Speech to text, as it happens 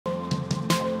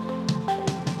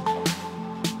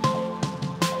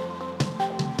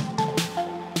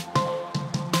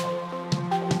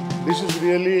This is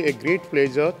really a great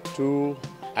pleasure to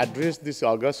address this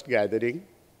August gathering,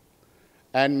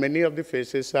 and many of the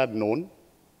faces are known,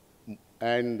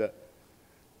 and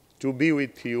to be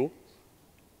with you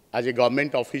as a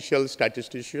government official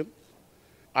statistician.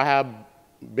 I have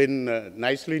been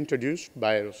nicely introduced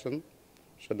by Roshan,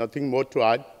 so nothing more to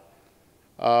add.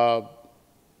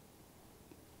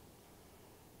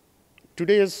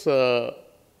 Today's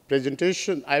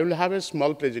presentation, I will have a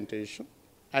small presentation,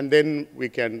 and then we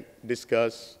can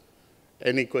discuss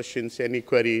any questions, any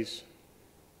queries.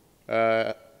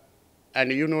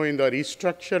 And you know, in the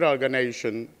restructure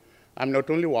organization, I'm not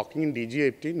only working in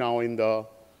DGFT, now in the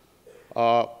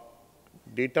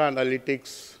data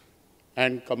analytics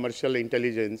and commercial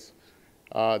intelligence.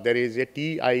 There is a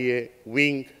TIA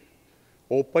wing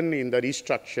open in the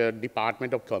restructure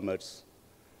Department of Commerce.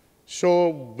 So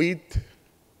with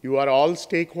you are all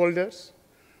stakeholders,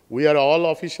 we are all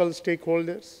official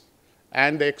stakeholders,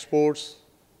 and the exports,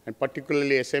 and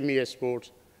particularly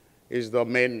SMExports, is the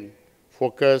main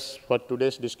focus for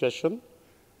today's discussion.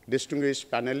 Distinguished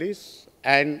panelists,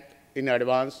 and in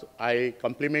advance, I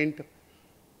compliment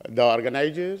the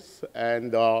organizers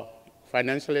and the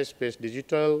Financial Space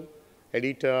Digital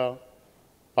editor,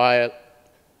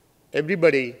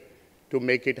 everybody to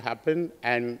make it happen,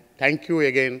 and thank you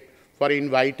again for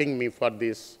inviting me for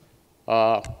this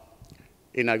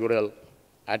inaugural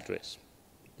address.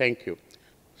 Thank you.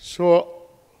 So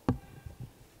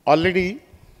already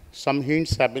some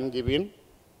hints have been given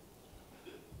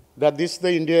that this is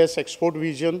the India's export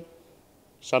vision.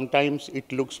 Sometimes it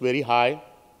looks very high,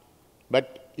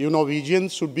 but you know, vision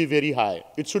should be very high.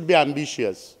 It should be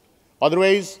ambitious.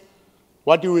 Otherwise,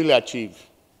 what you will achieve?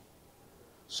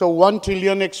 So 1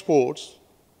 trillion exports,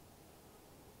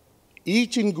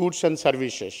 each in goods and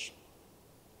services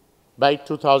by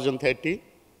 2030,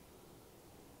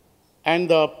 and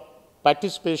the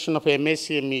participation of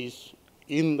MSMEs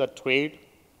in the trade,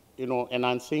 you know,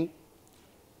 enhancing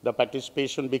the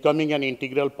participation, becoming an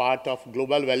integral part of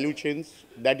global value chains.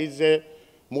 That is the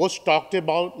most talked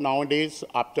about nowadays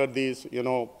after this, you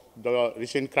know, the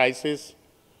recent crisis.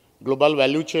 Global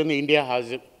value chain, India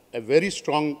has a very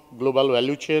strong global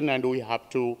value chain, and we have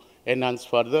to enhance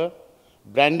further.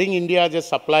 Branding India as a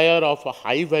supplier of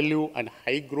high value and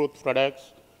high growth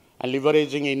products, and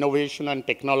leveraging innovation and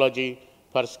technology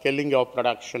for scaling of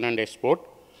production and export.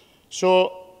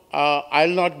 So I'll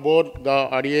not bore the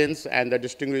audience and the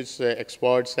distinguished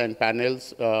experts and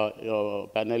panelists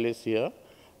here,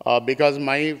 because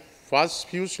my first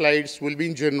few slides will be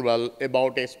in general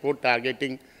about export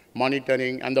targeting,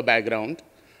 monitoring, and the background.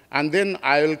 And then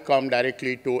I will come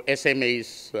directly to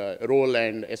SME's role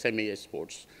and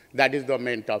SMExports. That is the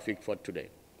main topic for today.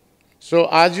 So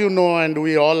as you know, and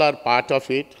we all are part of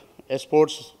it,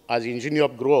 exports as engine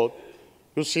of growth.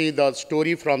 You see the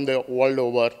story from the world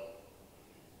over.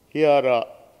 Here,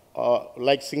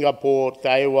 like Singapore,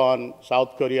 Taiwan,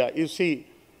 South Korea, you see,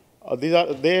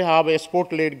 they have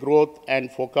export-led growth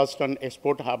and focused on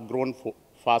export have grown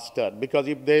faster, because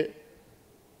if they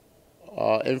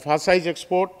emphasize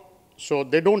export, so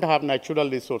they don't have natural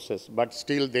resources, but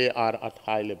still they are at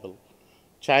high level.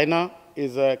 China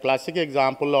is a classic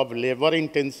example of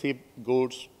labor-intensive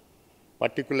goods,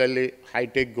 particularly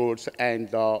high-tech goods, and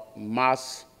the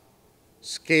mass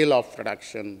scale of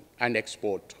production and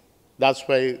export. That's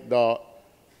why the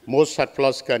most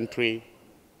surplus country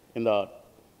in the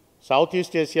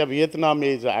Southeast Asia, Vietnam,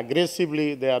 is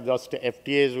aggressively, they are just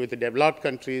FTAs with developed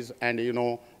countries, and you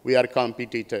know, we are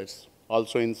competitors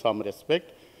also in some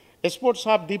respect. Exports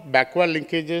have deep backward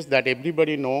linkages that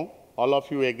everybody know. All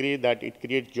of you agree that it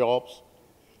creates jobs,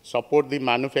 support the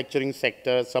manufacturing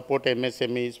sector, support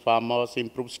MSMEs, farmers,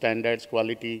 improve standards,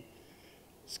 quality,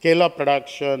 scale up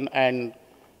production, and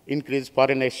increase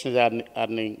foreign exchange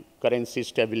earning, currency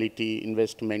stability,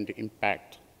 investment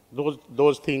impact.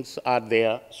 Those things are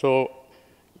there. So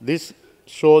this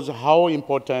shows how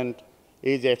important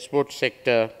is the export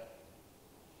sector.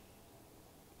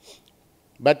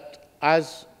 But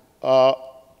as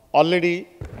already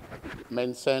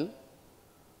mentioned,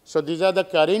 so these are the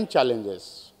current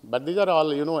challenges. But these are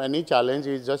all, you know, any challenge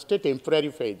is just a temporary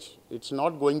phase. It's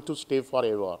not going to stay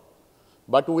forever.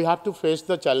 But we have to face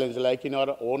the challenge, like in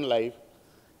our own life,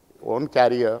 own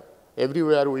career,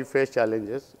 everywhere we face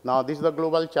challenges. Now, these are the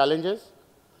global challenges,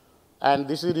 and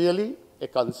this is really a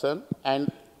concern.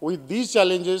 And with these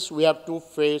challenges, we have to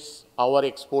face our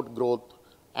export growth,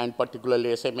 and particularly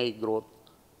SME growth,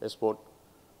 export.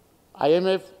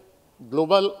 IMF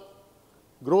global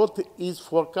growth is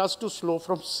forecast to slow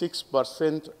from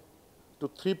 6% to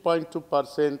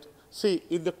 3.2%. See,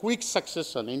 in the quick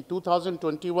succession, in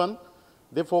 2021,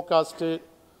 they forecasted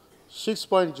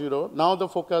 6.0, now the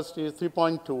forecast is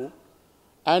 3.2,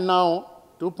 and now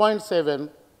 2.7.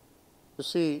 You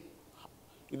see,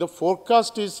 the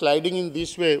forecast is sliding in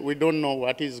this way. We don't know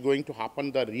what is going to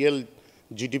happen, the real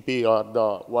GDP or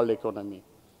the world economy.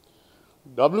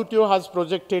 WTO has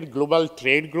projected global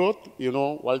trade growth. You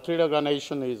know, World Trade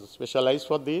Organization is specialized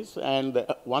for this, and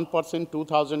 1%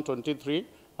 2023,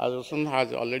 as Ocean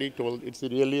has already told, it's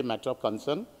really a matter of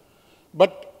concern.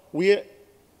 But we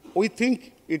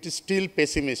think it is still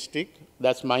pessimistic.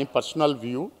 That's my personal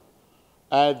view.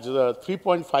 As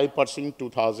 3.5% in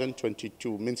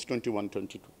 2022, means 21,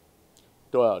 22,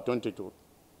 22,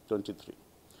 23.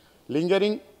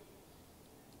 Lingering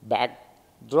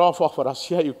backdrop of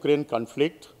Russia-Ukraine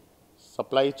conflict,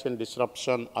 supply chain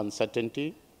disruption,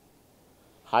 uncertainty,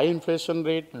 high inflation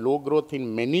rate, low growth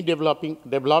in many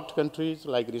developed countries,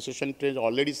 like recession trend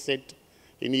already set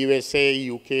in USA,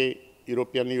 UK,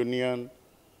 European Union,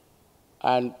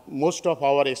 and most of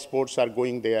our exports are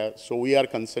going there, so we are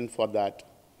concerned for that.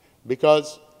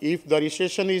 Because if the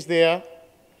recession is there,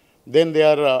 then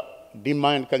their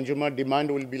demand, consumer demand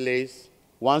will be less.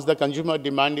 Once the consumer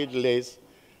demand is less,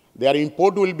 their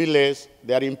import will be less.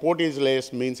 Their import is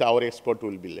less, means our export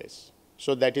will be less.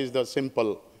 So that is the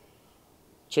simple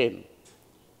chain.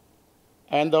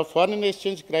 And the foreign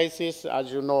exchange crisis,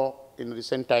 as you know, in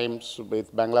recent times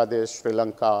with Bangladesh, Sri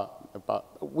Lanka,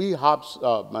 we have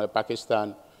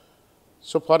Pakistan.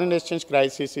 So foreign exchange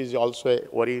crisis is also a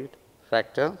worried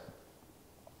factor.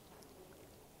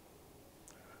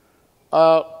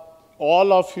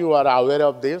 All of you are aware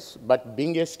of this, but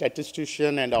being a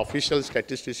statistician and official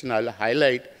statistician, I'll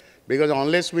highlight, because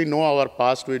unless we know our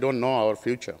past, we don't know our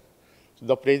future. So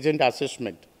the present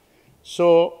assessment.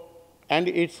 So, and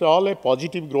it's all a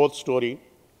positive growth story.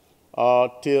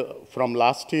 From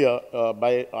last year,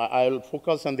 I'll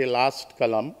focus on the last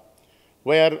column,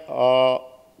 where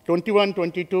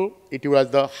 21-22, it was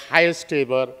the highest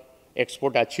ever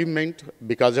export achievement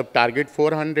because of Target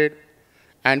 400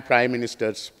 and Prime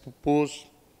Minister's push.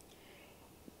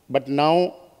 But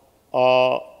now,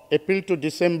 April to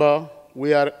December,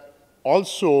 we are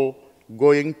also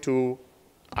going to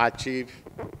achieve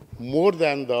more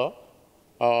than the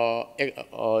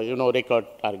record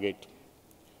target.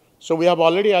 So we have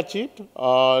already achieved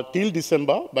till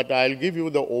December, but I'll give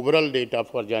you the overall data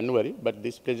for January, but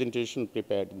this presentation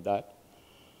prepared in that.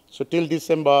 So till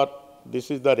December,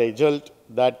 this is the result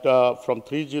that from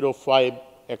 305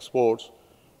 exports,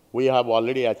 we have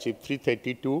already achieved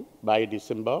 332 by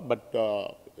December, but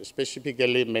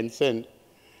specifically mentioned,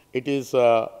 it is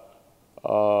by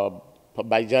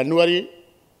January,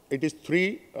 it is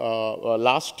 3.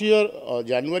 Last year,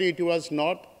 January, it was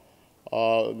not.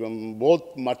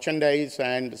 Both merchandise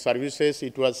and services,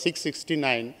 it was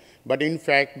 669. But in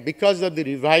fact, because of the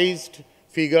revised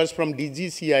figures from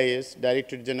DGCIS,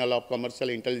 Directorate General of Commercial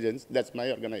Intelligence, that's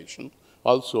my organization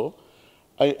also,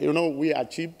 we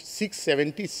achieved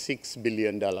 $676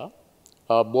 billion,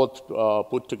 both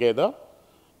put together.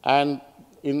 And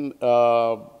in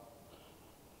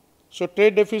so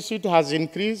trade deficit has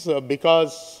increased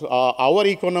because our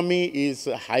economy is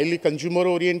highly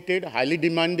consumer-oriented, highly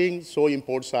demanding, so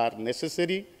imports are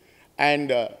necessary.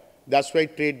 And that's why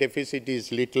trade deficit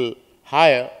is little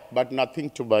higher, but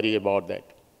nothing to worry about that.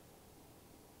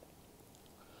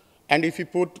 And if you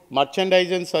put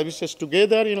merchandise and services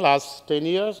together in last 10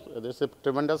 years, there's a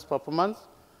tremendous performance.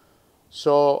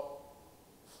 So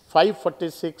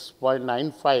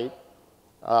 546.95,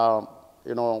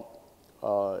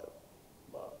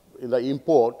 in the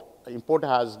import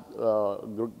has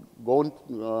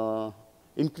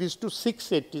increased to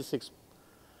 686.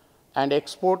 And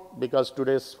export, because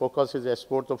today's focus is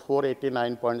export of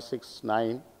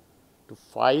 489.69 to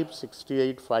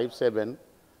 568.57,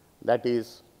 that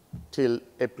is till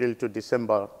April to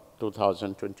December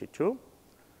 2022.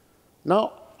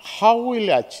 Now, how will we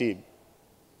achieve?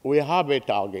 We have a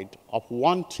target of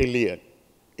 1 trillion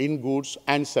in goods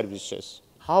and services.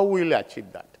 How will we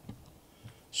achieve that?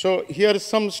 So here is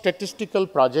some statistical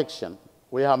projection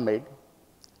we have made,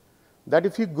 that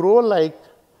if you grow like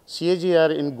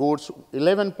CAGR in goods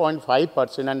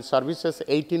 11.5% and services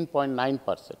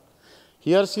 18.9%.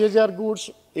 Here CAGR goods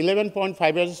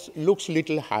 11.5 looks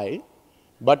little high,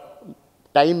 but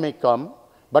time may come.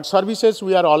 But services,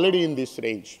 we are already in this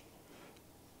range.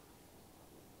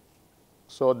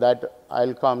 So that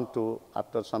I'll come to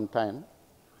after some time.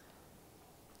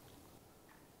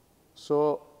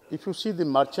 So if you see the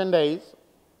merchandise,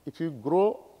 if you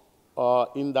grow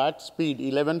in that speed,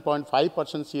 11.5%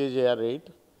 CAGR rate,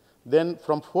 then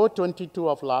from 422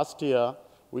 of last year,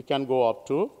 we can go up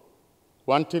to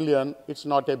 1 trillion. It's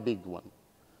not a big one.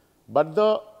 But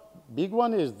the big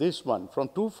one is this one, from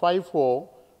 254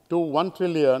 to 1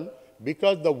 trillion,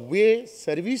 because the way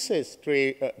services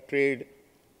trade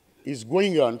is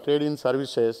going on, trade in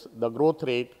services, the growth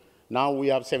rate, now we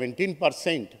have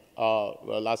 17%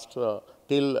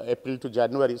 till April to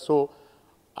January. So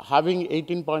having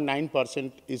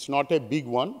 18.9% is not a big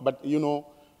one, but you know,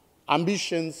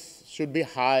 ambitions should be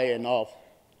high enough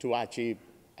to achieve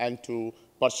and to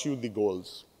pursue the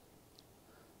goals.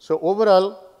 So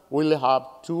overall, we'll have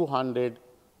 200,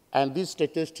 and these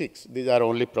statistics, these are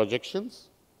only projections.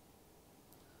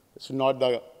 It's not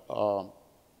the,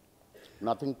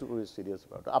 nothing to be serious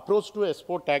about. Approach to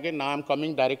export target, now I'm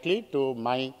coming directly to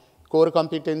my core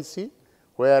competency,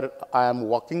 where I am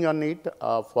working on it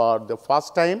for the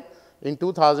first time. In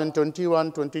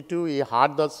 2021-22, we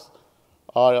had this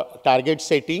target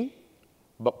setting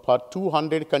for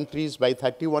 200 countries by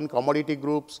 31 commodity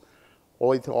groups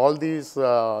with all these,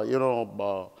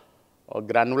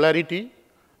 granularity.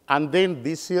 And then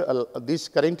this year, this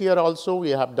current year also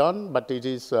we have done, but it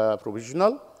is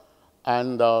provisional.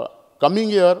 And coming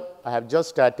year, I have just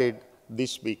started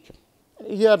this week.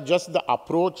 Here, just the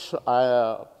approach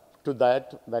to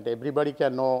that everybody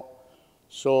can know.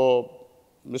 So,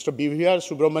 Mr. B.V.R.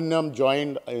 Subramaniam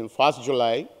joined in 1st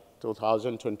July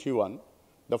 2021.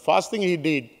 The first thing he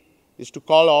did is to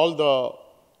call all the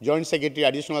Joint Secretary,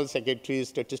 Additional Secretary,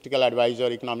 Statistical Advisor,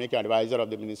 Economic Advisor of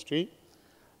the Ministry,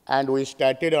 and we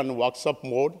started on workshop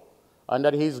mode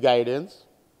under his guidance.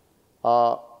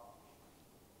 The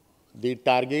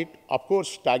target, of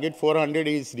course, target 400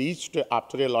 is reached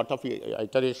after a lot of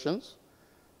iterations.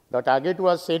 The target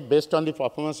was set based on the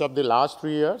performance of the last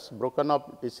 3 years, broken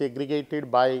up,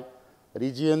 segregated by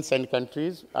regions and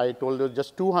countries. I told you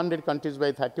just 200 countries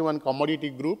by 31 commodity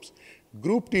groups,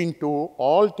 grouped into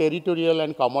all territorial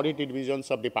and commodity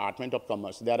divisions of Department of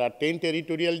Commerce. There are 10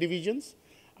 territorial divisions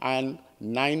and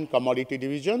 9 commodity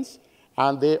divisions,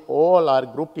 and they all are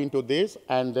grouped into this,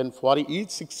 and then for each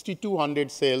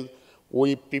 6,200 sales,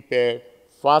 we prepared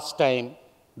first time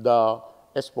the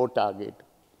export target.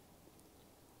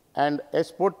 And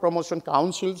export promotion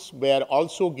councils were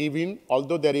also given,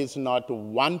 although there is not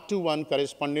one-to-one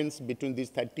correspondence between these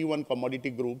 31 commodity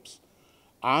groups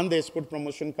and the export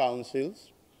promotion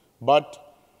councils,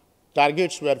 but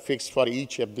targets were fixed for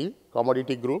each of the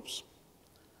commodity groups.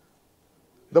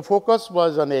 The focus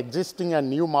was on existing and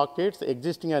new markets,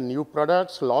 existing and new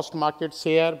products, lost market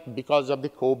share because of the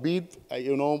COVID.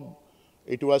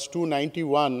 It was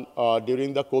 291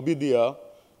 during the COVID year.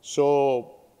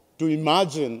 So to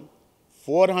imagine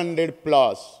 400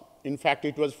 plus, in fact,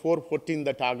 it was 414,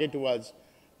 the target was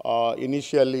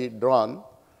initially drawn.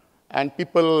 And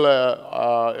people,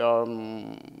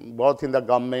 both in the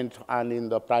government and in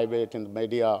the private and the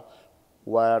media,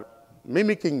 were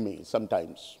mimicking me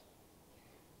sometimes.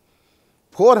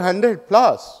 400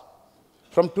 plus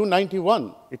from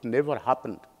 291, it never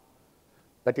happened,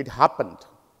 but it happened.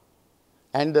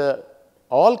 And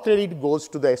all credit goes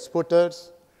to the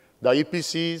exporters, the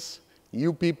EPCs,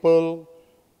 you people,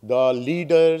 the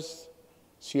leaders,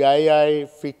 CII,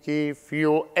 FICCI,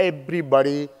 FIO,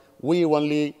 everybody. We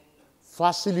only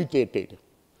facilitated,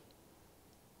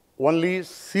 only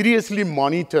seriously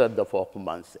monitored the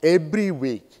performance every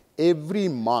week, every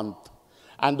month,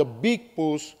 and the big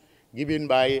push given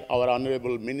by our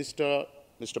Honorable Minister,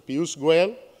 Mr. Piyush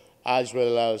Goyal, as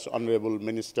well as Honorable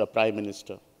Minister, Prime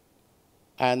Minister.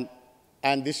 And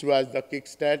this was the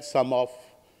kickstart. Some of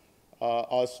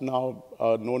us now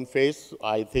known face,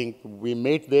 I think we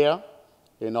met there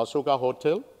in Ashoka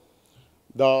Hotel.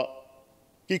 The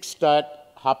kickstart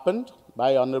happened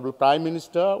by Honorable Prime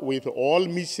Minister with all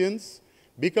missions,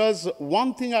 because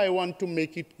one thing I want to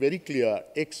make it very clear,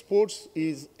 exports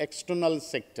is external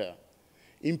sector.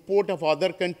 Import of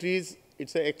other countries,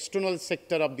 it's an external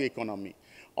sector of the economy.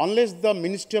 Unless the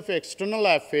Ministry of External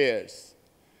Affairs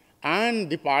and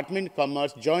Department of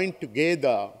Commerce join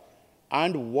together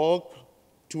and work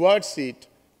towards it,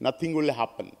 nothing will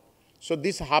happen. So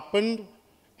this happened,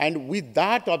 and with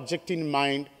that object in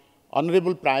mind,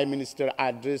 Honorable Prime Minister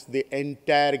addressed the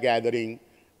entire gathering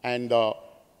and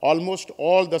almost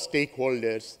all the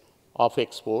stakeholders of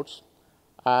exports.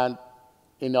 And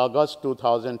in August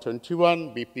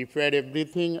 2021, we prepared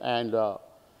everything, and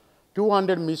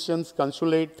 200 missions,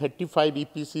 consulate, 35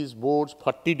 EPCs, boards,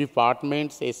 40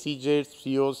 departments, SEJs,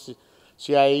 COs,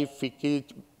 CII, FICCI,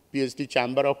 PhD,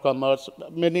 Chamber of Commerce,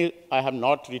 many I have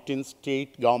not written,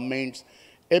 state governments,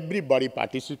 everybody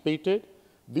participated.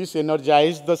 This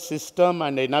energized the system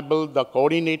and enabled the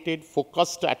coordinated,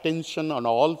 focused attention on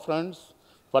all fronts.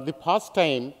 For the first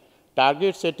time,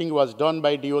 target setting was done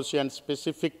by DOC and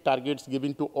specific targets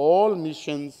given to all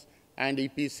missions and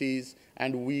EPCs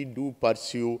and we do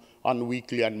pursue on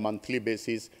weekly and monthly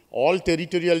basis. All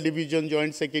territorial division,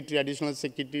 joint secretary, additional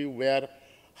secretary, were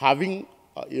having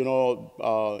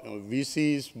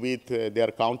VCs with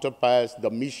their counterparts, the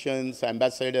missions,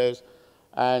 ambassadors,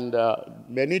 and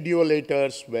many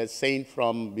duolators were sent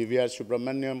from BVR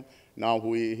Subramaniam, now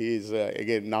he is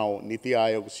again now Niti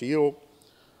Aayog CEO,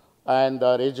 and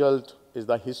the result is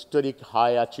the historic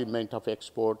high achievement of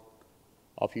export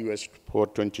of US for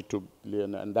 22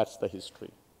 billion, and that's the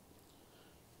history.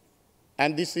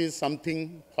 And this is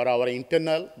something for our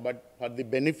internal, but for the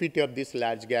benefit of this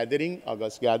large gathering,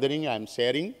 August gathering, I'm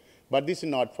sharing, but this is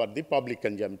not for the public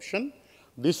consumption.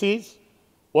 This is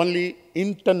only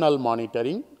internal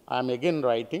monitoring. I'm again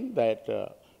writing that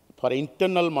for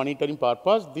internal monitoring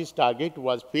purpose, this target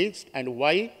was fixed, and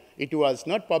why it was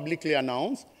not publicly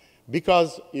announced,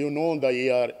 because the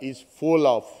year is full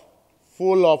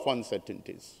of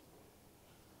uncertainties.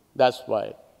 That's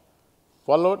why.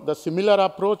 Followed the similar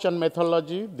approach and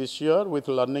methodology this year with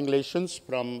learning lessons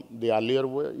from the earlier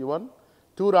one.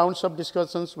 2 rounds of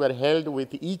discussions were held with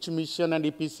each mission and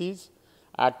EPCs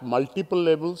at multiple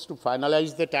levels to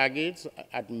finalize the targets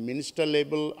at minister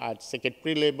level, at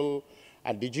secretary level,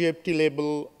 at DGFT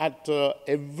level, at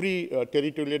every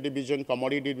territorial division,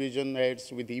 commodity division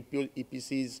heads with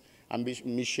EPCs,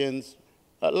 missions,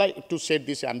 like to set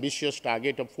this ambitious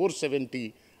target of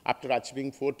 470 after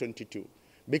achieving 422.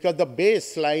 Because the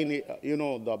baseline,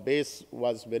 the base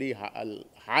was very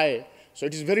high, so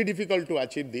it is very difficult to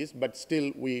achieve this, but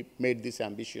still we made this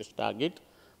ambitious target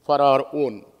for our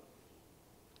own.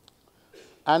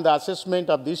 And the assessment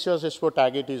of this year's export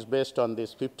target is based on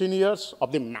this 15 years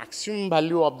of the maximum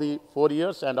value of the 4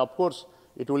 years, and of course,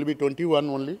 it will be 21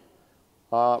 only.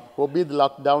 COVID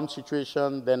lockdown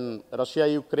situation, then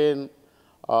Russia-Ukraine,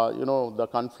 the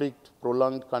conflict,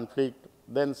 prolonged conflict,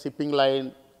 then shipping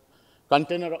line,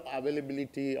 container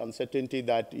availability, uncertainty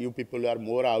that you people are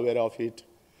more aware of it,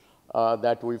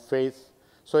 that we face.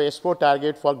 So export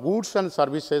target for goods and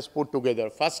services put together.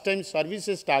 First time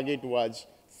services target was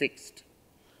fixed.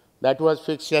 That was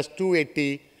fixed as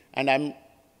 280, and I'm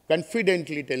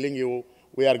confidently telling you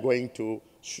we are going to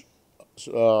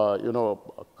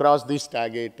cross this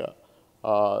target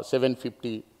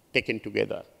 750 taken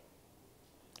together.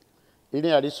 In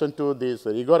addition to this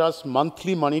rigorous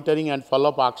monthly monitoring and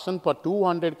follow-up action for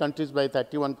 200 countries by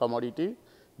 31 commodity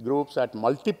groups at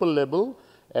multiple levels,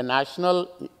 a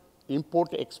national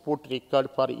import-export record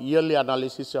for yearly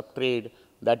analysis of trade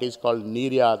that is called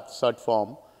NIRIAD short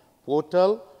form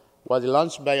portal was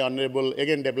launched by Honorable,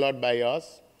 again developed by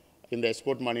us in the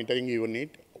export monitoring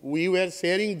unit. We were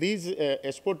sharing these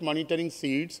export monitoring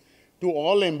sheets to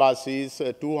all embassies,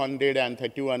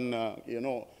 231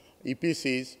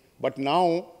 EPCs. But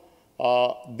now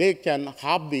they can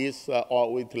have this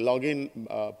with login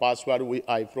password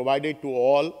I provided to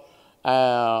all.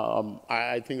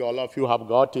 I think all of you have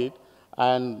got it.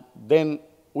 And then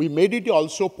we made it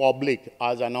also public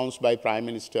as announced by Prime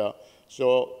Minister.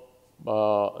 So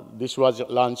this was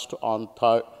launched on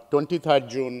 23rd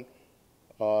June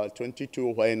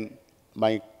 22 when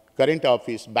my current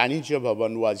office, Banijya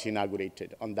Bhavan, was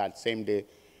inaugurated. On that same day,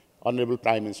 Honorable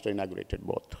Prime Minister inaugurated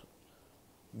both.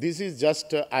 This is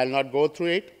just, I'll not go through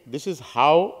it. This is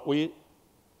how we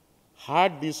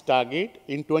had this target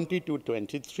in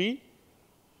 22-23,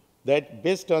 that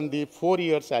based on the 4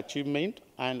 years achievement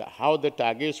and how the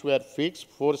targets were fixed,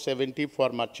 470 for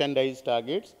merchandise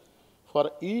targets, for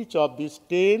each of these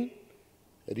 10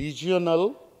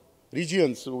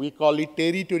 regions, we call it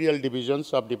territorial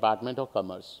divisions of Department of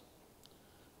Commerce.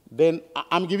 Then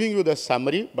I'm giving you the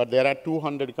summary, but there are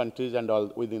 200 countries and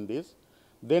all within this.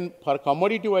 Then for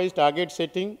commodity-wise target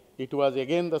setting, it was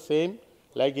again the same,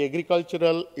 like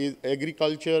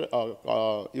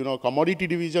commodity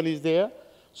division is there.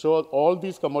 So all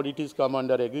these commodities come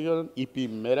under agriculture, EP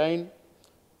marine,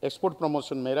 export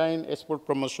promotion marine, export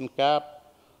promotion cap,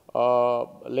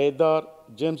 leather,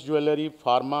 gems jewelry,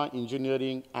 pharma,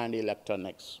 engineering, and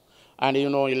electronics. And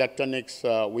electronics,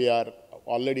 we are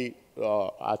already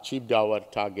achieved our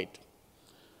target.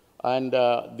 And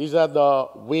these are the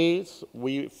ways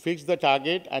we fix the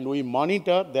target and we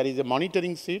monitor. There is a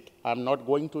monitoring sheet. I'm not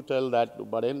going to tell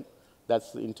that, but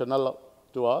that's internal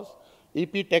to us.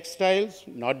 EP textiles,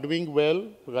 not doing well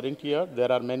current year.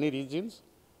 There are many regions.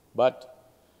 But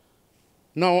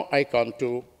now I come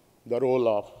to the role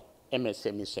of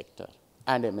MSME sector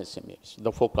and MSMEs,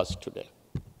 the focus today.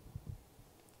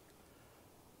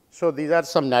 So these are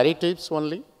some narratives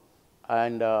only.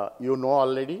 And you know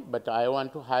already, but I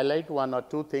want to highlight 1 or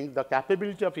 2 things. The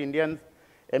capability of Indian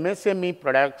MSME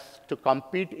products to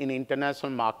compete in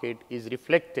international market is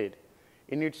reflected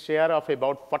in its share of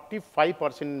about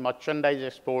 45% in merchandise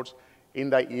exports in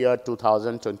the year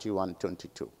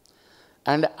 2021-22.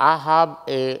 And I have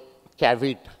a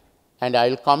caveat, and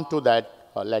I'll come to that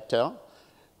later.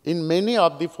 In many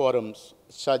of the forums,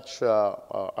 such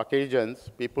occasions,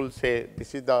 people say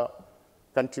this is the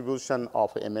contribution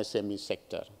of MSME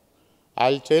sector.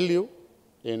 I'll tell you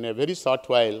in a very short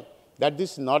while that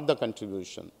this is not the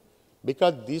contribution,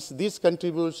 because this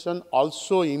contribution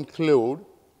also include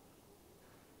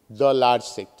the large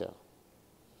sector.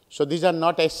 So these are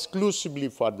not exclusively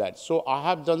for that. So I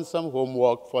have done some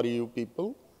homework for you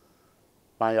people,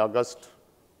 my august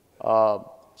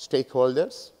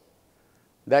stakeholders,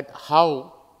 that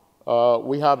how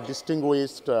we have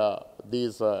distinguished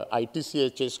these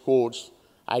ITCHS codes,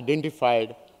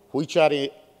 identified which are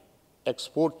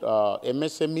export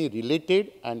MSME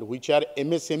related and which are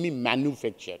MSME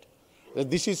manufactured.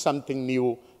 This is something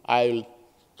new. I will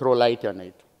throw light on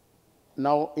it.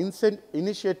 Now,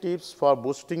 initiatives for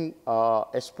boosting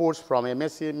exports from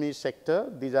MSME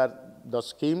sector, these are the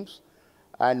schemes,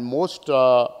 and most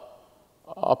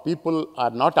people are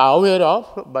not aware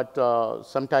of, but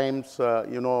sometimes,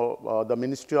 the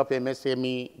Ministry of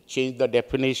MSME changed the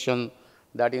definition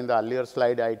that in the earlier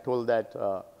slide I told that.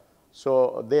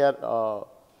 So there,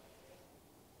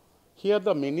 here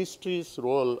the ministry's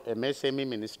role, MSME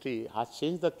ministry, has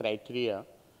changed the criteria.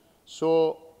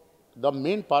 So the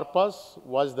main purpose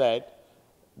was that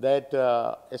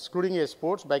excluding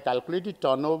exports by calculated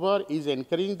turnover is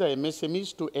encouraging the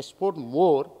MSMEs to export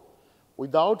more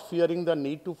without fearing the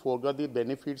need to forego the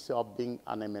benefits of being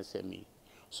an MSME.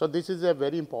 So this is a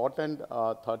very important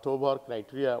thought over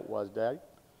criteria was there.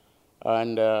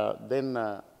 And then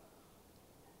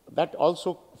that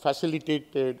also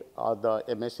facilitated the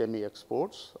MSME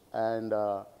exports. And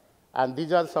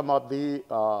these are some of the,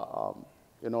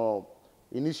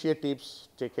 initiatives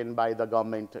taken by the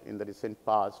government in the recent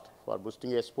past for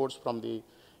boosting exports from the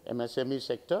MSME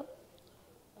sector.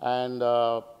 And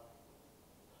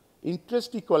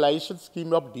interest equalization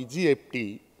scheme of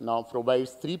DGFT now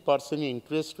provides 3%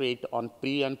 interest rate on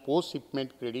pre and post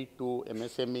shipment credit to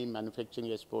MSME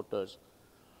manufacturing exporters.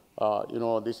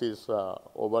 This is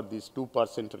over this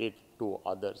 2% rate to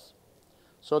others.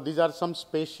 So these are some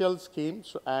special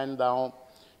schemes, and now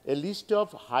a list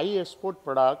of high export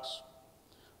products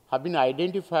have been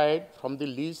identified from the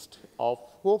list of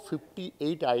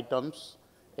 458 items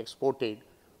exported,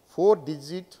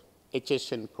 4-digit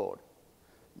HSN code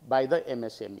by the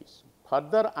MSMEs.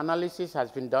 Further analysis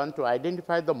has been done to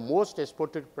identify the most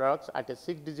exported products at a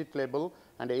 6-digit level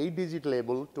and 8-digit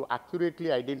level to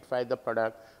accurately identify the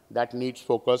product that needs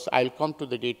focus. I'll come to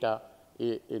the data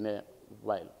in a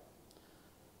while.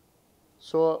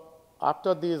 So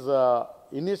after this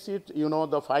initiative,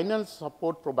 the finance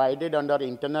support provided under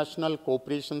International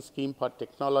Cooperation Scheme for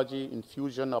Technology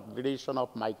Infusion, Upgradation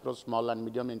of Micro, Small and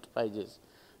Medium Enterprises,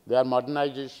 their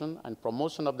modernization and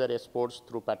promotion of their exports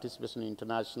through participation in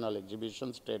international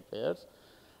exhibitions, trade fairs,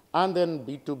 and then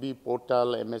B2B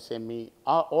portal, MSME,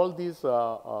 all these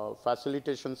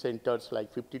facilitation centers,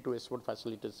 like 52 export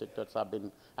facilitation centers have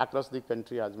been across the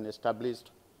country, has been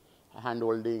established,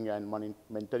 hand-holding and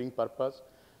mentoring purpose.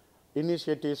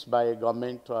 Initiatives by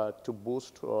government to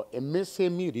boost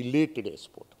MSME-related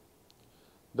export.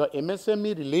 The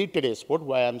MSME-related export,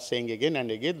 why I'm saying again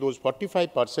and again, those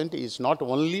 45% is not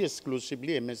only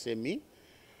exclusively MSME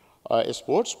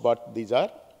exports, but these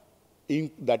are,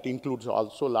 that includes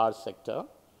also large sector.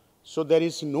 So there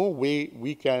is no way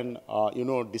we can,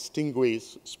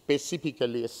 distinguish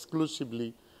specifically,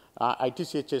 exclusively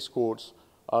ITCHS codes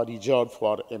reserved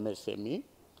for MSME.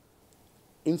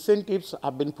 Incentives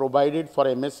have been provided for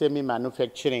MSME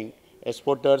manufacturing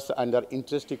exporters under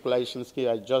interest equalization scheme.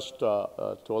 I just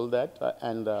told that,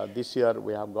 and this year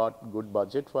we have got good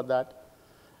budget for that.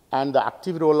 And the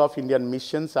active role of Indian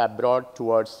missions abroad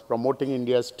towards promoting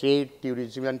India's trade,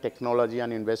 tourism, and technology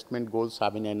and investment goals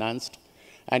have been enhanced.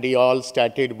 And it all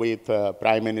started with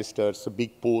Prime Minister's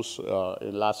big push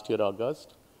in last year,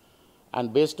 August.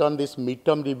 And based on this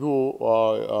midterm review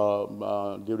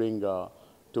during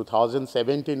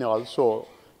 2017 also,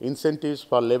 incentives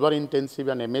for labor-intensive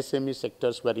and MSME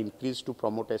sectors were increased to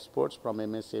promote exports from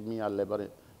MSME or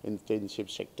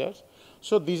labor-intensive sectors.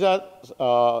 So these are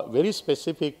very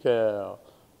specific,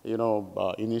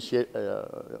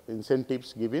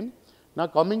 incentives given. Now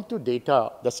coming to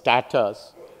data, the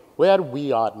status, where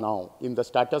we are now in the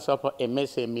status of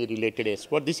MSME-related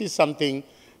export. This is something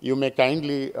you may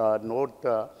kindly note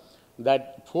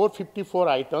that 454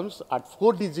 items at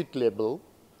 4-digit level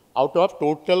out of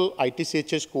total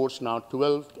ITCHS codes now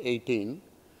 1218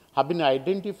 have been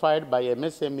identified by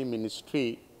MSME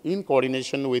ministry in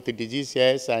coordination with the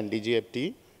DGCIS and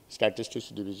DGFT Statistics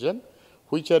Division,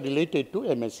 which are related to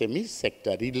MSME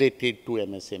sector,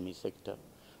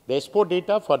 The export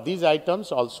data for these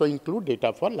items also include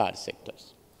data for large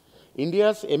sectors.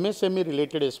 India's MSME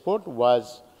related export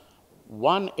was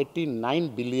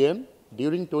 189 billion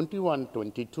during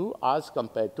 21-22 as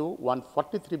compared to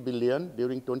 143 billion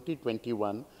during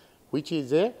 2021, which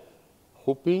is a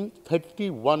whopping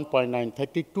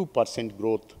 32%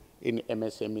 growth in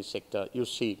MSME sector. You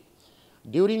see,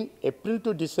 during April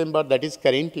to December, that is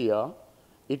current year,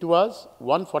 it was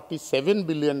 $147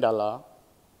 billion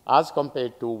as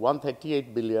compared to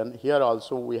 138 billion. Here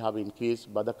also we have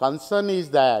increased, but the concern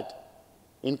is that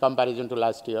in comparison to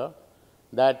last year,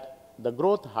 that the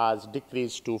growth has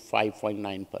decreased to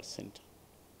 5.9%.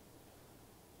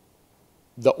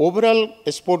 The overall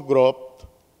export growth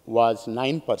was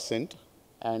 9%,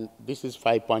 and this is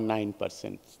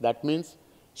 5.9%. That means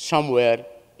somewhere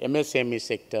MSME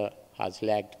sector has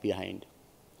lagged behind.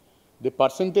 The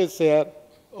percentage share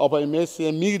of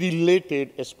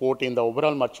MSME-related export in the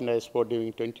overall merchandise export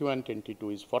during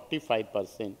 21-22 is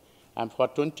 45%, and for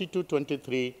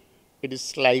 22-23, it is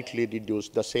slightly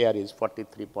reduced. The share is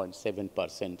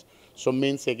 43.7%. So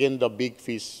means again the big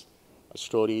fish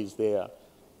story is there.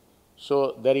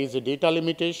 So there is a data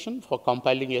limitation for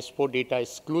compiling export data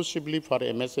exclusively for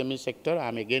MSME sector.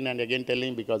 I'm again and again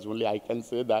telling because only I can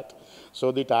say that.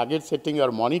 So the target setting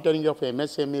or monitoring of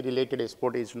MSME related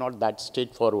export is not that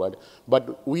straightforward,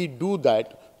 but we do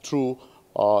that through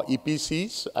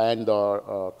EPCs and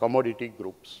commodity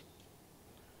groups.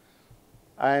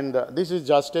 And this is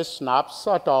just a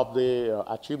snapshot of the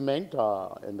achievement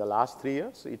in the last 3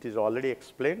 years. It is already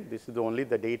explained. This is only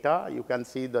the data. You can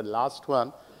see the last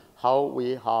one, how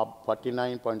we have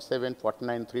 49.7,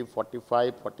 49.3,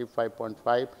 45,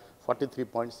 45.5,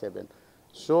 43.7.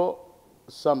 So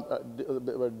some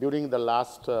during the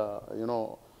last,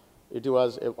 it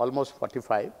was almost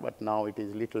 45, but now it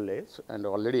is little less and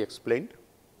already explained.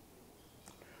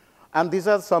 And these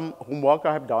are some homework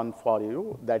I have done for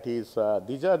you. That is,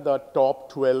 these are the top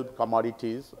 12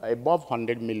 commodities above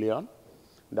 $100 million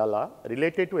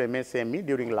related to MSME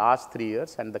during last 3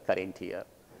 years and the current year.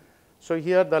 So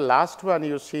here the last one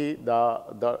you see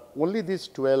only these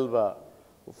 12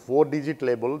 4-digit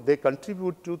level, they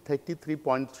contribute to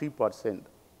 33.3%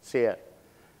 share,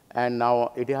 and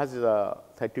now it has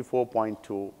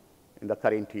 34.2 in the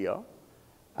current year.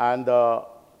 And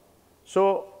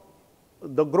so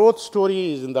the growth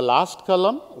story is in the last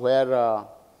column, where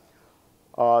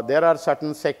there are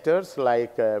certain sectors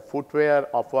like footwear,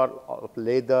 offer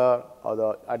leather,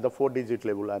 at the 4-digit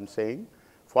level I'm saying,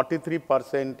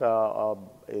 43%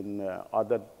 in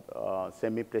other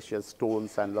semi-precious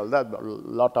stones and all that, a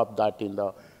lot of that in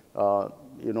the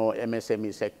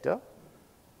MSME sector.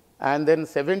 And then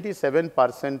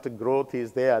 77% growth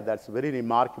is there. That's very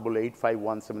remarkable,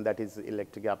 8517, that is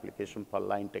electric application per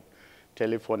line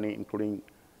telephony, including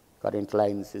current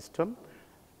line system.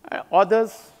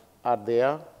 Others are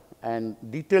there, and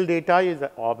detailed data is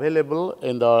available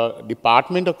in the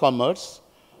Department of Commerce,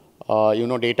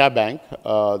 data bank.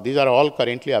 These are all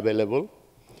currently available.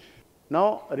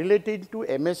 Now, related to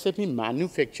MSME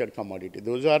manufactured commodity,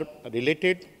 those are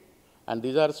related, and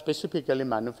these are specifically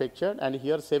manufactured, and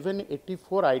here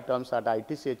 784 items at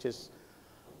ITCH's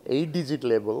 8-digit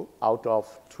level out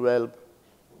of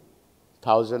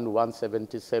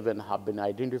 12,177 have been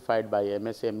identified by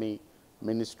MSME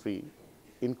Ministry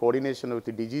in coordination with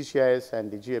the DGCIS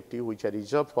and DGFT, which are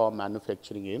reserved for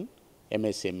manufacturing in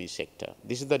MSME sector.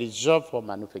 This is the reserve for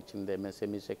manufacturing in the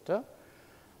MSME sector.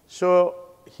 So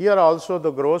here also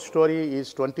the growth story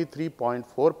is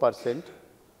 23.4%,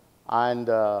 and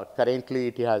currently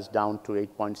it has down to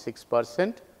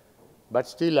 8.6%, but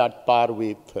still at par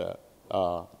with,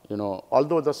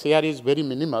 although the share is very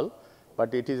minimal,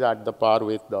 but it is at the par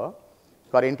with the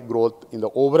current growth in the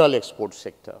overall export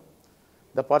sector.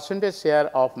 The percentage share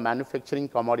of manufacturing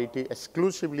commodity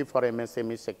exclusively for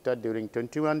MSME sector during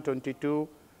 21-22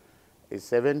 is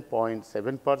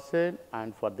 7.7%,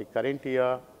 and for the current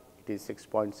year it is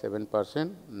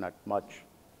 6.7%, not much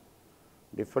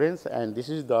difference. And this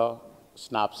is the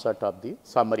snapshot of the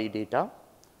summary data.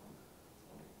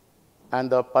 And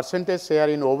the percentage share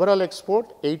in overall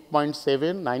export,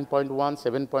 8.7, 9.1,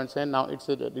 7.7. Now it's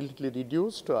a little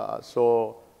reduced.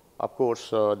 So of course,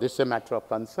 this is a matter of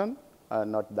concern,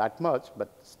 not that much, but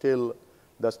still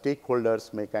the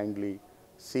stakeholders may kindly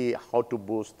see how to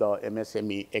boost the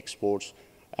MSME exports,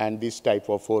 and this type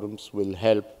of forums will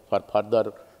help for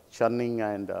further churning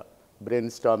and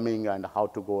brainstorming and how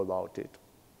to go about it.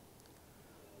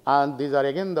 And these are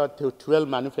again the 12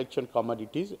 manufacturing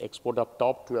commodities, export of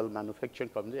top 12 manufacturing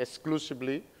commodities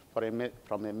exclusively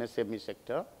from MSME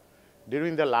sector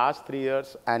during the last 3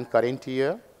 years and current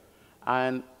year.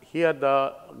 And here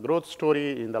the growth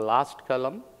story in the last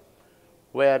column,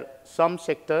 where some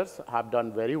sectors have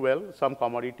done very well, some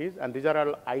commodities, and these are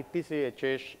all ITC,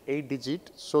 HS,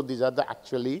 8-digit. So these are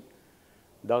actually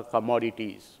the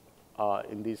commodities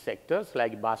in these sectors,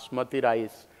 like basmati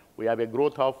rice. We have a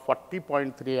growth of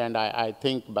 40.3, and I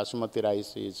think basmati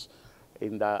rice is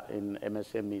in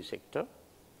MSME sector.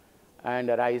 And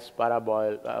rice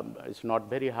paraboil is not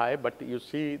very high, but you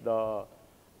see the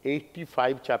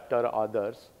 85 chapter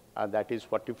others, and that is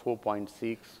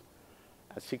 44.6.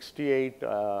 68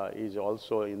 is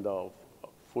also in the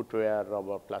footwear,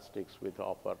 rubber, plastics with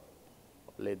upper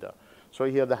leather. So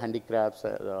here the handicrafts,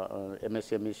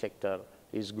 MSME sector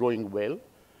is growing well.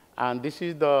 And this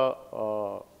is the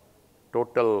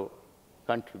total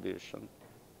contribution.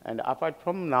 And apart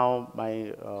from now,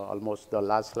 my almost the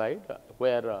last slide,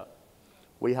 where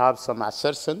we have some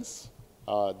assertions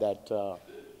that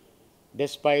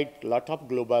despite lot of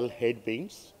global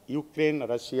headwinds,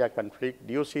 Ukraine-Russia conflict,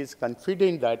 DOC is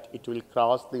confident that it will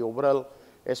cross the overall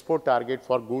export target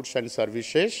for goods and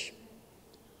services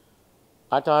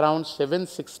at around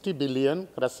 760 billion,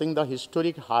 crossing the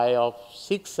historic high of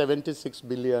 676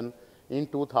 billion in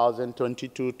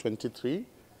 2022-23.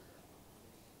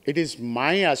 It is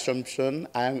my assumption.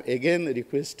 I am again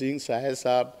requesting Sahaj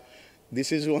Saab,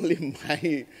 this is only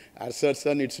my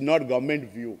assertion, it's not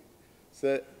government view.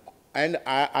 So, and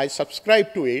I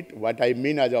subscribe to it. What I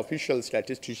mean as official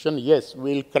statistician, yes,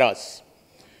 we'll cross.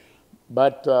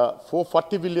 But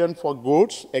 440 billion for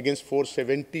goods against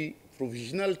 470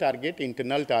 provisional target,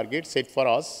 internal target set for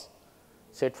us,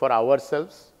 set for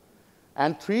ourselves.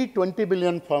 And 320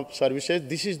 billion for services.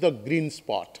 This is the green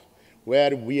spot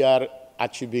where we are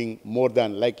achieving more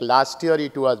than, like last year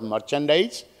it was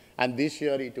merchandise, and this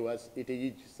year it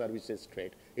is services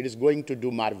trade. It is going to do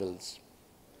marvels.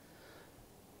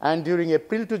 And during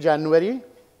April to January,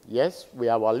 yes, we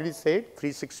have already said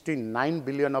 369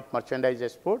 billion of merchandise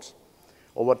exports,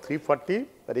 over 340,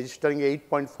 registering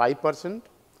 8.5%,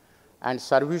 and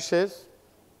services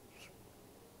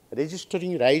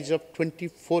registering rise of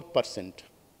 24%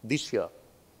 this year.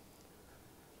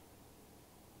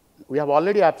 We have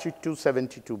already achieved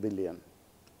 272 billion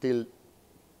till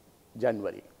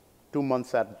January. 2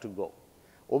 months are to go.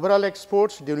 Overall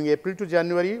exports during April to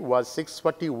January was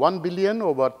 641 billion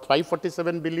over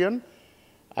 547 billion.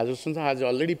 As Usman has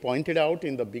already pointed out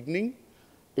in the beginning,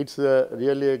 it's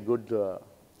really a good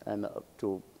and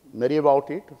to merry about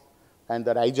it, and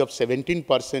the rise of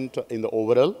 17% in the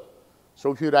overall.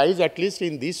 So if you rise at least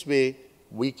in this way,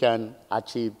 we can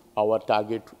achieve our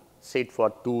target set for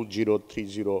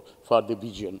 2030 for the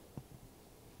vision.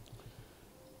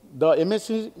 The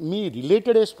MSME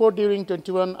related export during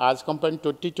 21 as compared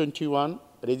to 2021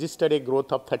 registered a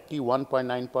growth of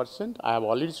 31.9%. I have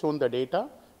already shown the data,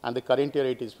 and the current year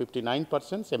rate is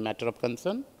 59%, a matter of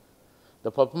concern.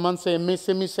 The performance of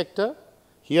MSME sector,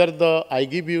 here I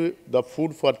give you the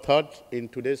food for thought in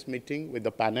today's meeting with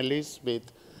the panelists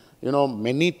with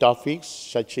many topics,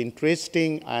 such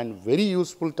interesting and very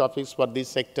useful topics for this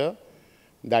sector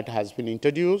that has been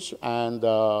introduced, and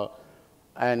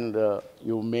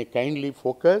you may kindly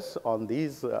focus on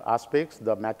these aspects.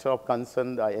 The matter of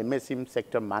concern, the MSME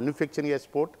sector manufacturing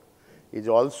export is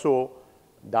also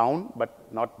down,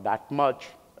 but not that much,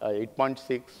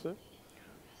 8.6.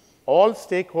 All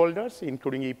stakeholders,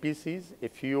 including EPCs,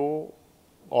 FEO,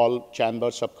 all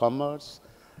chambers of commerce,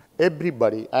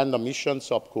 everybody, and the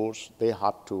missions, of course, they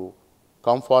have to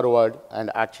come forward and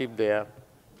achieve their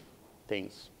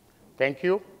things. Thank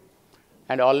you.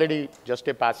 And already, just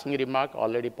a passing remark,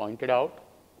 already pointed out.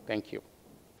 Thank you.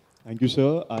 Thank you,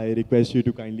 sir. I request you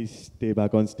to kindly stay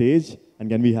back on stage. And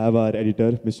can we have our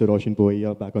editor, Mr. Roshan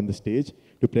Poiya, back on the stage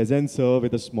to present sir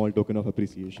with a small token of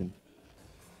appreciation.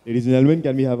 Ladies and gentlemen,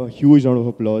 can we have a huge round of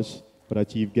applause for our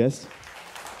chief guest?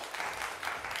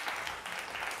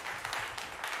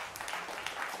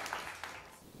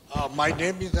 My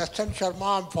name is S.N.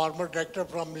 Sharma. I'm former director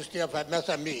from Ministry of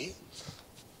MSME.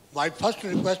 My first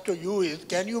request to you is,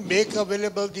 can you make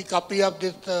available the copy of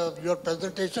this, your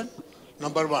presentation?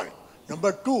 Number one.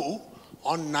 Number two,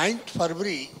 on 9th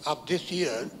February of this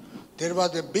year, there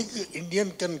was a big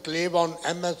Indian conclave on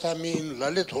MSME in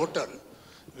Lalit Hotel,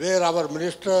 where our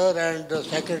minister and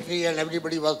secretary and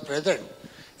everybody was present.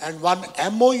 And one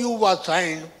MOU was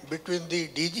signed between the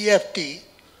DGFT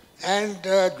and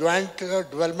Joint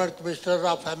Development Commissioner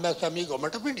of MSME,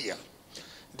 Government of India.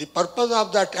 The purpose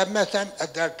of that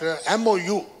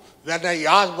MOU when I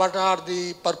asked what are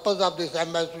the purpose of this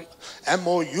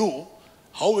MOU,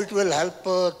 how it will help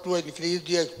to increase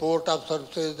the export of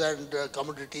services and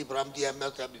commodity from the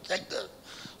MSME sector,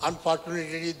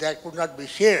 unfortunately that could not be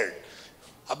shared.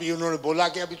 अभी उन्होंने बोला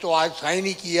कि अभी तो आज sign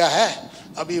ही किया है,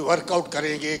 अभी वर्कआउट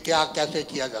करेंगे क्या कैसे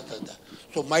किया जा सकता है.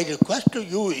 So my request to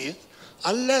you is,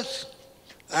 unless,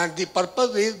 and the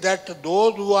purpose is that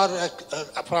those who are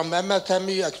from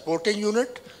MSME exporting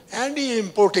unit and the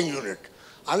importing unit,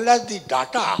 unless the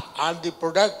data on the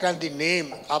product and the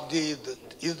name of the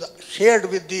is shared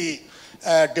with the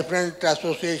different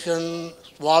association,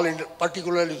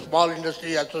 particularly small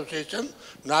industry association,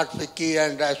 not FICCI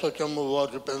and ASSOCHAM who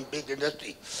represent big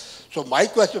industry. So my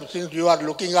question, since you are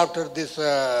looking after this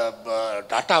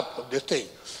data, this thing,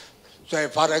 so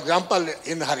for example,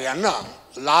 in Haryana,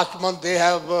 last month they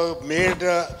have made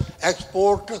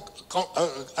export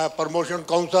promotion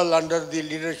council under the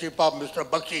leadership of Mr.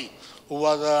 Bakshi, who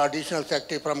was additional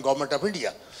secretary from Government of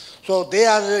India. So they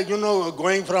are,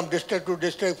 going from district to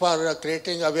district for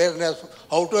creating awareness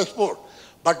how to export.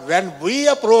 But when we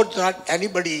approach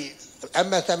anybody,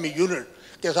 MSME unit,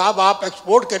 कि साहब आप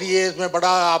export करिए, इसमें बड़ा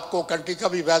आपको country का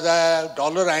भी फायदा है,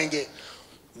 डॉलर आएंगे.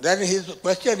 Then his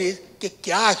question is कि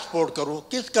क्या एक्सपोर्ट करूं,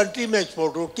 किस कंट्री में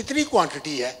एक्सपोर्ट करूं, कितनी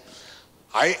क्वांटिटी है.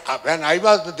 When I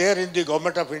was there in the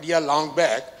Government of India long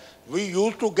back, we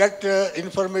used to get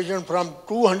information from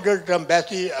 200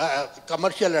 embassy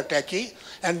commercial attaché,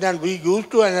 and then we used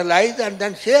to analyze and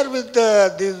then share with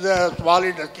this small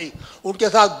industry. उनके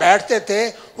साथ बैठते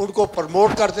थे, उनको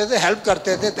promote करते थे, help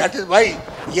करते थे. That is why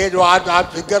ये जो आज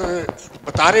आप फिगर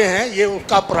बता रहे हैं, ये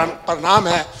उसका परिणाम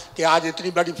है कि आज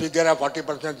इतनी बड़ी फिगर है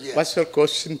 40% ये. What's your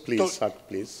question, please, sir,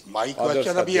 please? My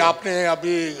question अभी आपने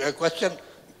अभी question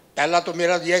पहला तो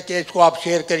मेरा ये है कि इसको आप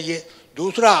शेयर करिए.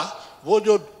 दूसरा वो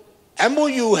जो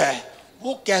MOU है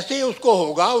वो कैसे उसको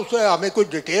होगा, उसे हमें कुछ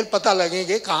डिटेल पता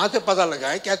लगेंगे, कहाँ से पता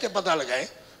लगाएं, कैसे पता लगाएं,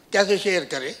 कैसे शेयर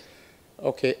करें.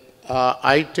 Okay,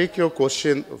 I take your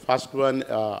question. First one,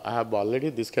 I have already,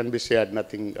 this can be shared,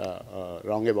 nothing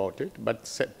wrong about it. But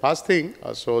first thing,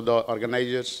 so the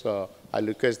organizers, I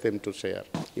request them to share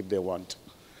if they want.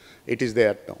 It is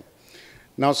there now.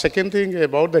 Now, second thing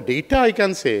about the data, I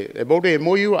can say, about the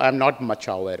MOU, I am not much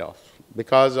aware of.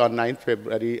 Because on 9th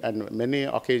February and many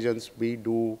occasions we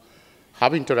do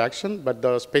have interaction, but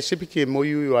the specific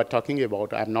MOU you are talking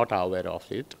about, I am not aware of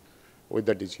it with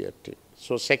the DGFT.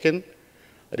 So second,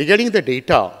 regarding the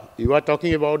data, you are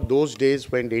talking about those days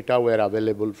when data were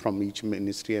available from each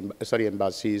ministry,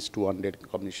 embassies, 200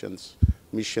 commissions,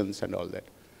 missions and all that.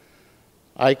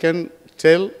 I can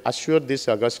assure this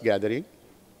August gathering,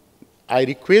 I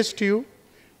request you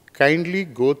kindly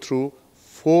go through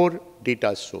 4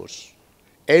 data sources.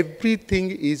 Everything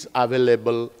is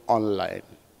available online.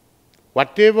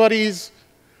 Whatever is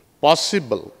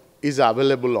possible is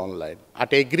available online.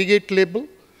 At aggregate level,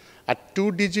 at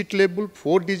 2-digit level,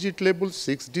 4-digit level,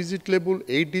 6-digit level,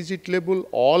 8-digit level,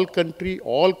 all country,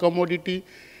 all commodity,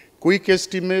 quick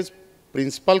estimates,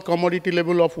 principal commodity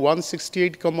level of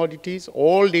 168 commodities,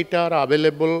 all data are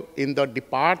available in the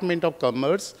Department of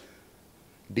Commerce,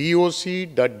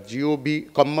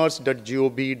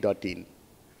 commerce.gov.in.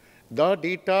 The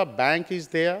data bank is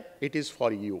there, it is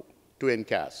for you to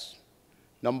encash,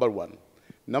 number 1.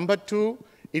 Number 2,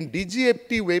 in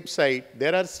DGFT website,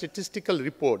 there are statistical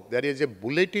reports. There is a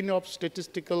bulletin of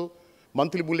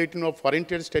monthly bulletin of foreign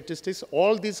trade statistics.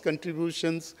 All these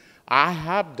contributions I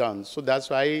have done. So that's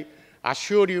why I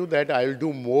assure you that I will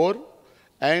do more.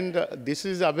 And this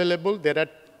is available. There are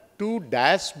 2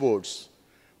 dashboards.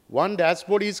 One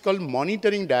dashboard is called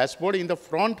monitoring dashboard. In the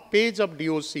front page of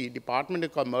DOC, Department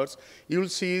of Commerce, you will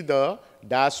see the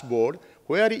dashboard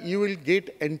where you will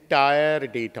get entire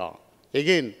data.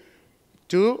 Again,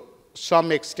 to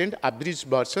some extent, average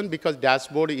version, because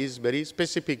dashboard is very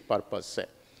specific purpose.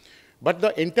 But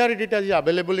the entire data is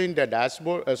available in the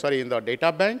dashboard, in the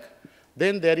data bank.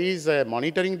 Then there is a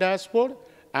monitoring dashboard,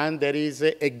 and there is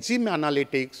a EXIM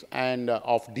analytics and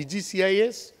of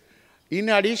DGCIS. In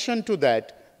addition to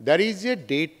that, there is a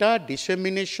data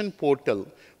dissemination portal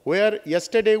where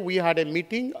yesterday we had a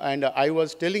meeting and I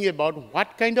was telling about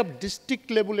what kind of district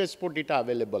level export data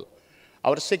available.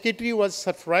 Our secretary was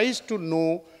surprised to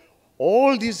know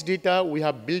all this data we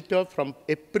have built up from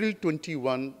April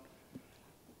 21.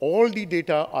 All the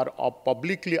data are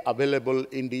publicly available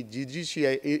in the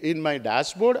DGCIS, in my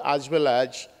dashboard, as well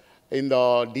as in the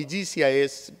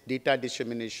DGCIS data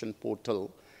dissemination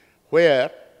portal, where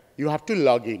you have to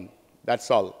log in.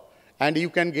 That's all. And you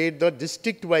can get the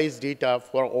district-wise data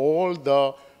for all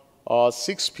the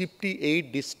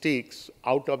 658 districts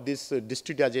out of this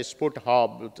district as export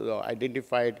hub,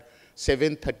 identified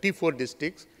 734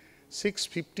 districts.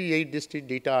 658 district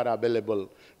data are available.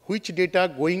 Which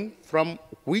data going from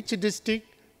which district,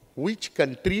 which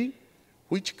country,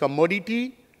 which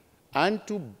commodity, and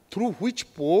through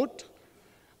which port,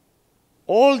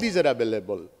 all these are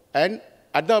available. And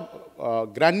at the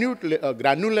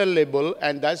granular level,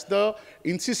 and that's the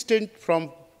insistent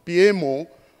from PMO,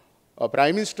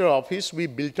 Prime Minister Office, we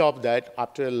built up that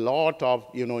after a lot of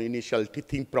initial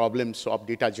teething problems of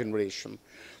data generation.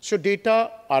 So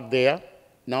data are there.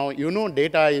 Now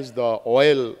data is the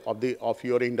oil of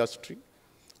your industry,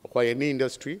 for any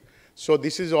industry. So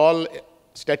this is all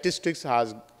statistics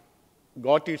has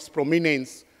got its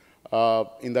prominence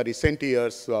in the recent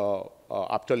years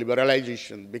after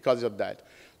liberalization because of that.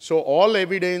 So all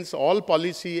evidence, all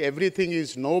policy, everything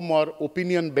is no more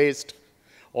opinion-based.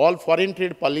 All foreign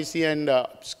trade policy and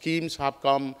schemes have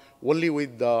come only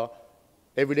with the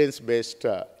evidence-based,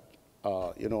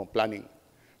 planning.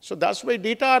 So that's why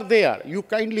data are there. You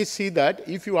kindly see that.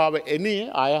 If you have any,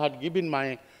 I had given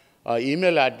my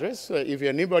email address. If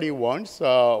anybody wants,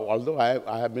 although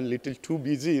I have been a little too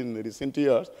busy in recent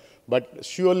years, but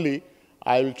surely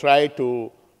I will try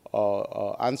to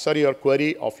answer your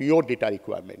query of your data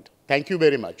requirement. Thank you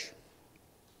very much.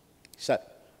 Sir.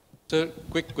 Sir,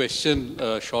 quick question,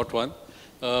 short one.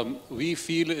 We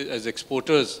feel as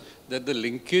exporters that the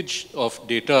linkage of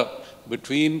data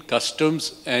between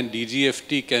customs and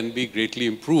DGFT can be greatly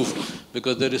improved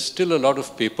because there is still a lot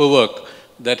of paperwork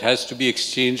that has to be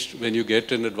exchanged when you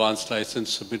get an advanced license,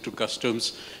 submit to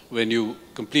customs, when you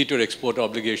complete your export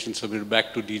obligation, submit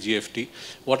back to DGFT.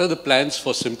 What are the plans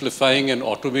for simplifying and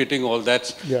automating all that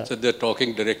so that they're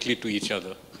talking directly to each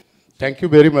other? Thank you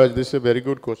very much. This is a very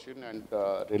good question and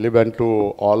relevant to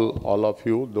all of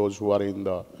you, those who are in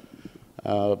the,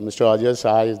 Mr. Ajay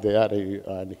Shah is there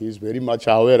and he is very much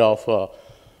aware of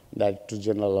that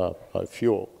general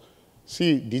view.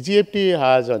 See, DGFT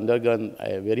has undergone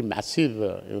a very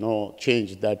massive,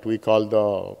 change that we call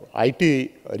the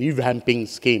IT revamping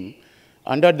scheme.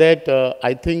 Under that,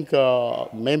 I think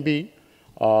maybe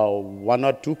one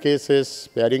or two cases,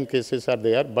 pairing cases are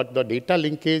there, but the data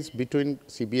linkage between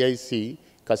CBIC,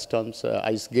 Customs,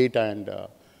 IceGate and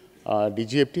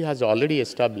DGFT has already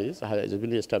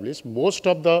been established. Most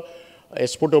of the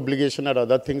export obligation or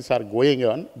other things are going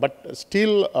on, but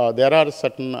still there are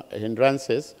certain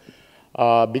hindrances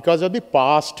because of the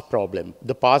past problem,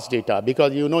 the past data.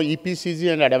 Because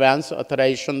EPCG and advance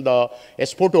authorization, the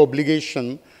export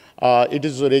obligation, it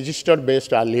is registered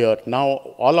based earlier. Now,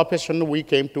 all of a sudden we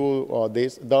came to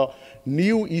this, the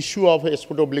new issue of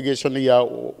export obligation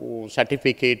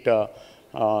certificate,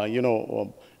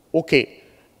 okay.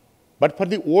 But for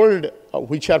the old,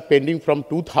 which are pending from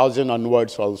 2000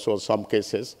 onwards also, some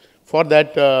cases, for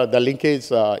that the linkage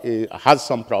has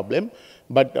some problem.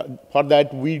 But for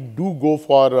that, we do go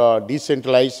for a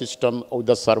decentralized system of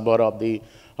the server of the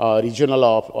regional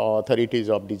authorities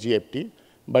of DGFT.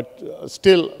 But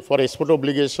still, for export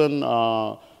obligation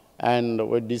and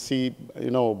with DC,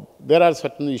 there are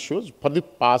certain issues for the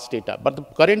past data.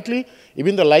 But currently,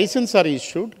 even the license are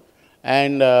issued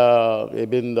and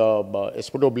even the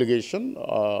export obligation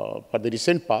for the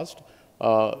recent past,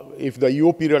 if the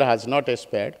EO period has not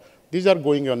expired, these are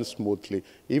going on smoothly.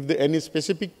 If any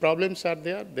specific problems are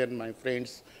there, then my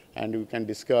friends and we can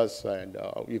discuss and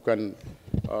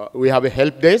we have a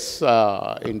help desk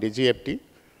in DGFT.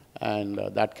 And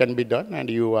that can be done, and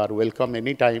you are welcome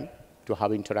anytime to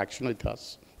have interaction with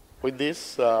us. With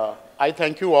this, I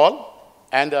thank you all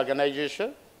and the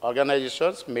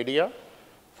organizations, media,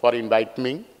 for inviting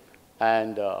me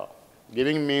and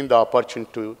giving me the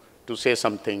opportunity to say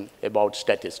something about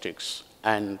statistics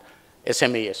and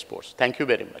SME exports. Thank you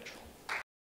very much.